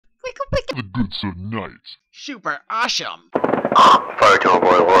The good Sir Knight. Super awesome. Fire to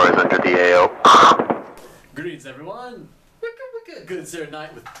avoid horrors under the AO. Greetings, everyone. Wicca wicca, good Sir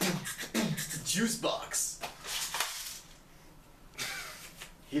Knight with juice box.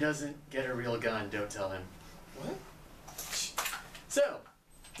 He doesn't get a real gun, don't tell him. What? So,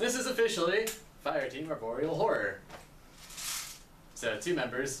 this is officially Fire Team Arboreal Horror. So, 2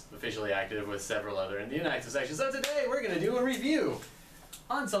 members, officially active with several other in the inactive section. So today we're going to do a review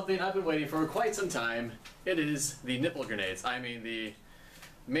on something I've been waiting for quite some time. It is the nipple grenades. I mean the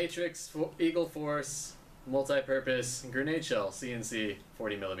Matrix Eagle Force multi-purpose grenade shell CNC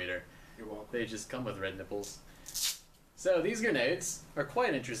 40mm. You're welcome. They just come with red nipples. So these grenades are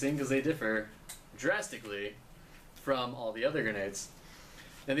quite interesting because they differ drastically from all the other grenades.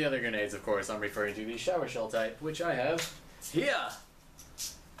 And the other grenades, of course, I'm referring to the shower shell type, which I have here.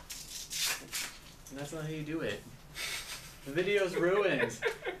 And that's not how you do it. The video's ruined.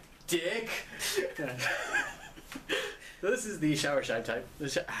 Dick. So this is the shower shell type.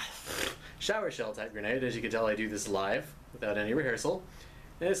 Shower shell type grenade. As you can tell, I do this live without any rehearsal.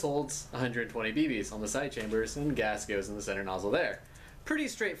 And this holds 120 BBs on the side chambers, and gas goes in the center nozzle there. Pretty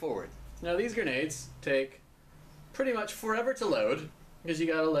straightforward. Now these grenades take pretty much forever to load, because you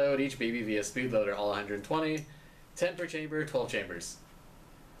gotta load each BB via speed loader, all 120, 10 per chamber, 12 chambers.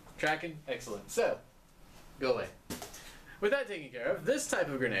 Tracking? Excellent. So, go away. With that taken care of, this type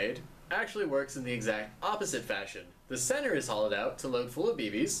of grenade actually works in the exact opposite fashion. The center is hollowed out to load full of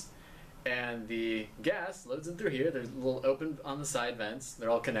BBs, and the gas loads in through here. There's a little open on the side vents. They're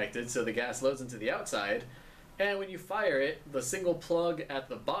all connected, so the gas loads into the outside. And when you fire it, the single plug at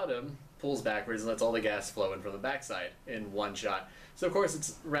the bottom pulls backwards and lets all the gas flow in from the backside in one shot. So of course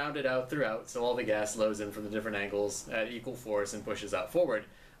it's rounded out throughout, so all the gas loads in from the different angles at equal force and pushes out forward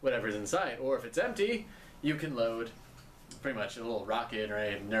whatever's inside. Or if it's empty, you can load pretty much a little rocket or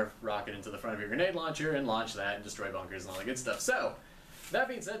a Nerf rocket into the front of your grenade launcher and launch that and destroy bunkers and all that good stuff. So, that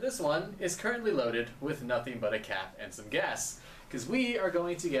being said, this one is currently loaded with nothing but a cap and some gas, because we are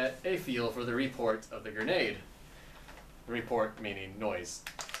going to get a feel for the report of the grenade. Report meaning noise,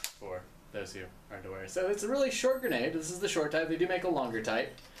 for those who aren't aware. So it's a really short grenade. This is the short type. They do make a longer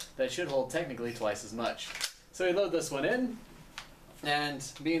type that should hold technically twice as much. So we load this one in, and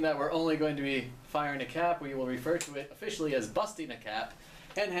being that we're only going to be firing a cap, we will refer to it officially as busting a cap,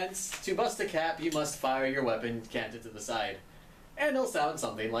 and hence, to bust a cap, you must fire your weapon canted to the side. And it'll sound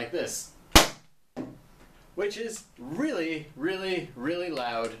something like this, which is really, really, really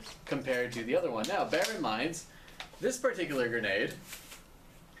loud compared to the other one. Now, bear in mind, this particular grenade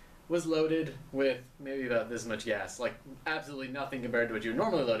was loaded with maybe about this much gas, like absolutely nothing compared to what you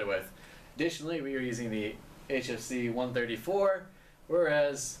normally load it with. Additionally, we are using the HFC 134,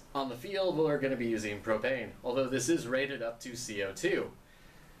 whereas on the field we're going to be using propane, although this is rated up to CO2.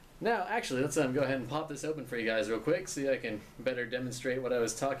 Now, actually, let's go ahead and pop this open for you guys real quick so I can better demonstrate what I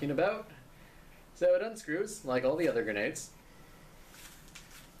was talking about. So it unscrews, like all the other grenades.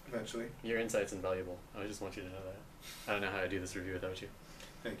 Eventually. Your insight's invaluable. I just want you to know that. I don't know how to do this review without you.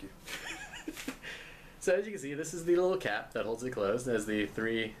 Thank you. So as you can see, this is the little cap that holds it closed. It has the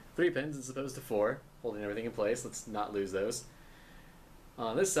three pins as opposed to 4, holding everything in place. Let's not lose those.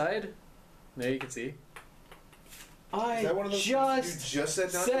 On this side, there you can see. Is that one of those you just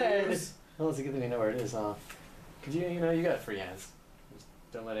said not to use? Well, it's a good thing you know where it is, huh? Cause you got free hands. Just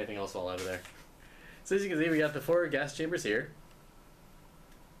don't let anything else fall out of there. So as you can see, we got the 4 gas chambers here.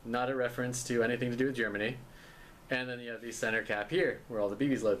 Not a reference to anything to do with Germany. And then you have the center cap here, where all the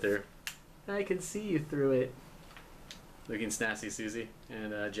BBs load through. I can see you through it. Looking snazzy, Susie.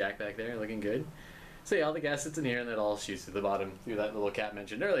 And Jack back there, looking good. So yeah, all the gas sits in here, and it all shoots through the bottom, through that little cap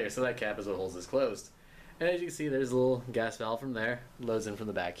mentioned earlier. So that cap is what holds this closed. And as you can see, there's a little gas valve from there, loads in from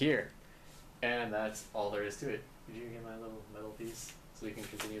the back here. And that's all there is to it. Did you get my little metal piece so we can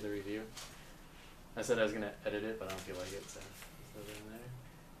continue the review? I said I was going to edit it, but I don't feel like it, so just throw it in there.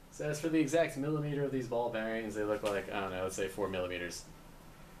 So as for the exact millimeter of these ball bearings, they look like, I don't know, let's say 4 millimeters.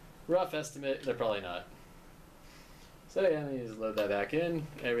 Rough estimate, they're probably not. So yeah, you just load that back in,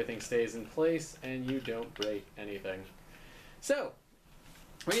 everything stays in place, and you don't break anything. So,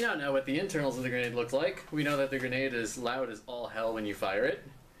 we now know what the internals of the grenade look like. We know that the grenade is loud as all hell when you fire it.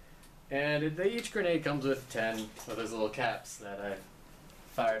 And each grenade comes with 10 of those little caps that I've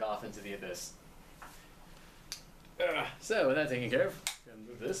fired off into the abyss. So, with that taken care of, I'm going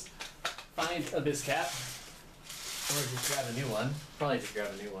to move this. Find abyss cap. Or just grab a new one. Probably just grab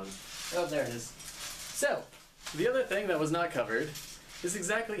a new one. Oh, there it is. So, the other thing that was not covered is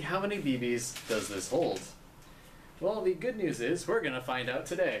exactly how many BBs does this hold? Well, the good news is we're going to find out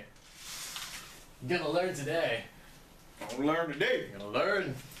today. You're going to learn today. I'll learn today. You're going to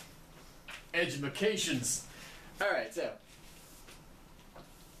learn. Edumacations. Alright, so.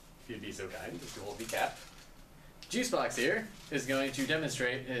 If you'd be so kind, just to hold the cap. Juicebox here is going to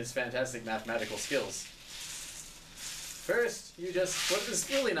demonstrate his fantastic mathematical skills. First, you just, what is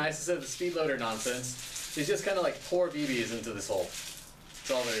really nice instead of the speed loader nonsense, is just kind of like pour BBs into this hole.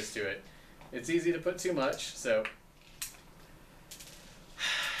 That's all there is to it. It's easy to put too much, so.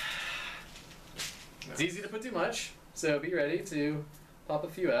 It's easy to put too much, so be ready to pop a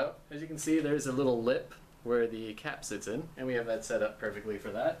few out. As you can see, there's a little lip where the cap sits in, and we have that set up perfectly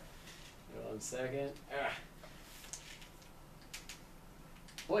for that. 1 second.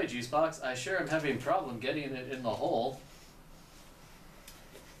 Boy, Juicebox, I sure am having a problem getting it in the hole.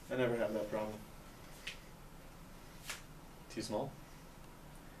 I never have that problem. Too small?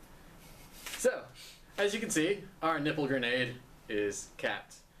 So, as you can see, our nipple grenade is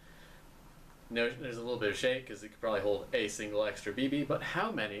capped. No, there's a little bit of shake because it could probably hold a single extra BB, but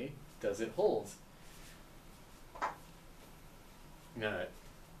how many does it hold? No,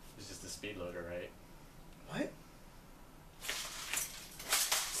 it's just a speed loader, right? What?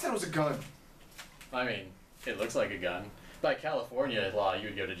 That was a gun. I mean, it looks like a gun. By California law, you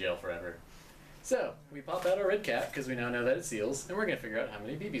would go to jail forever. So, we pop out our red cap because we now know that it seals, and we're going to figure out how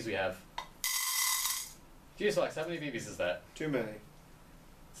many BBs we have. Juicebox, how many BBs is that? Too many.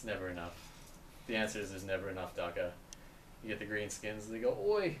 It's never enough. The answer is there's never enough DACA. You get the green skins, they go,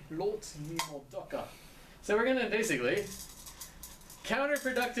 oi, lots more DACA. So we're going to basically,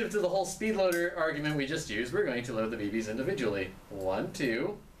 counterproductive to the whole speed loader argument we just used, we're going to load the BBs individually. 1,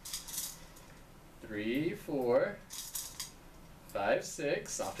 2, 3, 4, 5,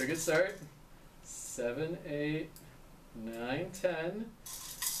 6, off to a good start. 7, 8, 9, 10,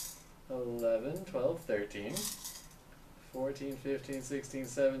 11, 12, 13, 14, 15, 16,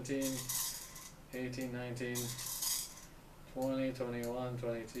 17, 18, 19, 20, 21,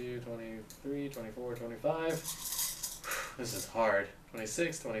 22, 23, 24, 25. This is hard.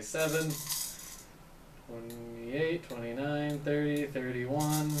 26, 27, 28, 29, 30,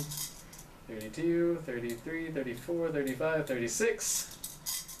 31, 32, 33, 34, 35, 36,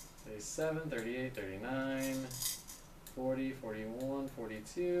 37, 38, 39, 40, 41,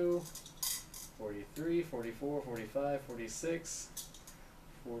 42, 43, 44, 45, 46,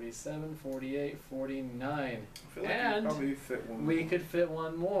 47, 48, 49. I feel like and probably fit one we more. could fit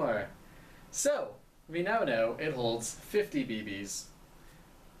one more. So, we now know it holds 50 BBs.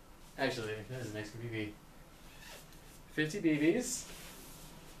 Actually, there's an extra BB. 50 BBs,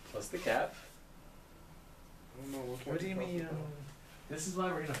 plus the cap. I don't know What do you mean? This is why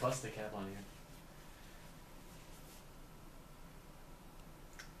we're going to bust the cap on you.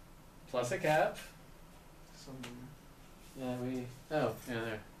 Plus a cap. Yeah, oh, yeah,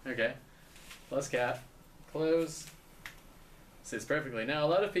 there. Okay. Plus cap. Close. Sits perfectly. Now, a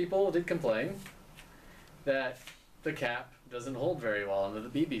lot of people did complain that the cap doesn't hold very well and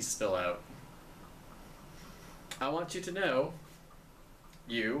that the BBs spill out. I want you to know,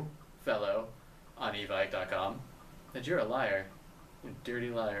 you, fellow, on evike.com, that you're a liar. You dirty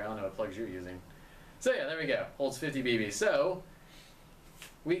liar. I don't know what plugs you're using. So yeah, there we go. Holds 50 BBs. So,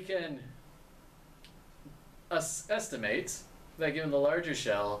 we can estimate that given the larger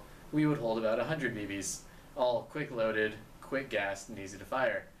shell, we would hold about 100 BBs. All quick loaded, quick gassed, and easy to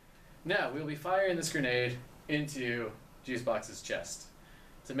fire. Now, we'll be firing this grenade into Juicebox's chest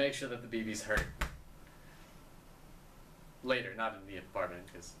to make sure that the BBs hurt. Later, not in the apartment,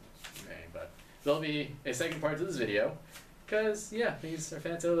 because but there'll be a second part to this video, because, yeah, these are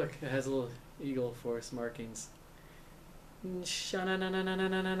fancy. Oh, look, it has a little Eagle Force markings.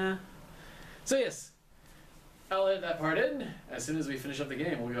 Sha-na-na-na-na-na-na-na. So, yes, I'll edit that part in. As soon as we finish up the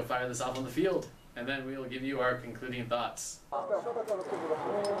game, we'll go fire this off on the field, and then we'll give you our concluding thoughts.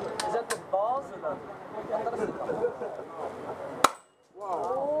 Is that the balls or the?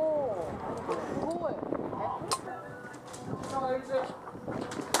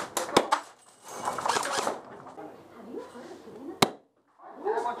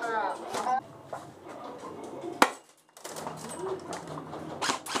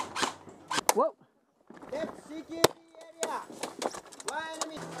 Whoa! Left CQB area. One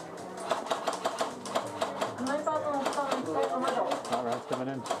enemy. Alright, coming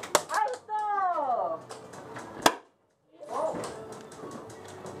in.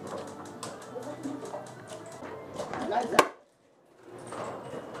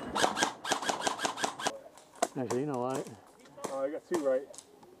 Actually, you know what? Oh, I got 2 right.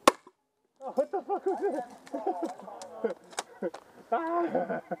 Oh, what the fuck was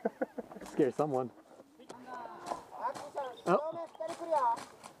that? Scare someone. Oh.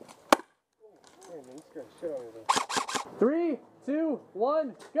 Hey, man, this guy's shit out of 3, 2,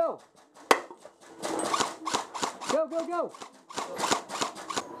 1, go! Go, go, go!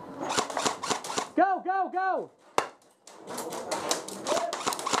 Go, go, go!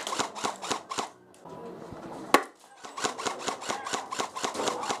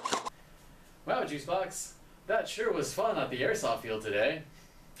 Wow, Juicebox. That sure was fun at the airsoft field today.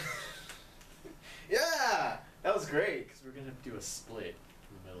 Yeah! That was great. Because we're going to do a split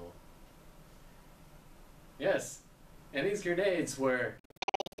in the middle. Yes. And these grenades were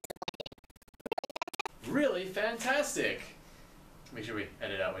really fantastic. Make sure we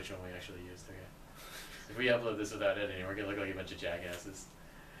edit out which one we actually used. Okay. If we upload this without editing, we're going to look like a bunch of jackasses.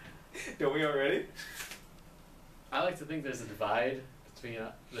 Don't we already? I like to think there's a divide between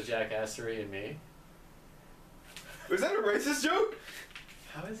the jackassery and me. Was that a racist joke?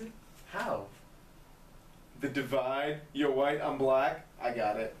 How is it? How? The divide. You're white, I'm black. I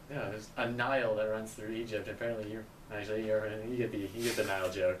got it. Yeah, there's a Nile that runs through Egypt. Apparently, you get the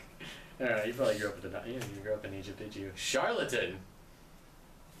Nile joke. All right, you probably grew up with the Nile. You didn't grow up in Egypt, did you? Charlatan.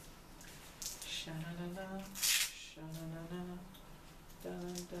 Sha-na-na-na, sha-na-na-na,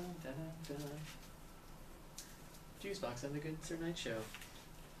 dun-dun-dun-dun-dun. Juicebox on the Good Sir Night Show.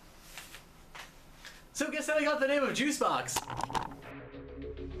 So guess how I got the name of Juicebox?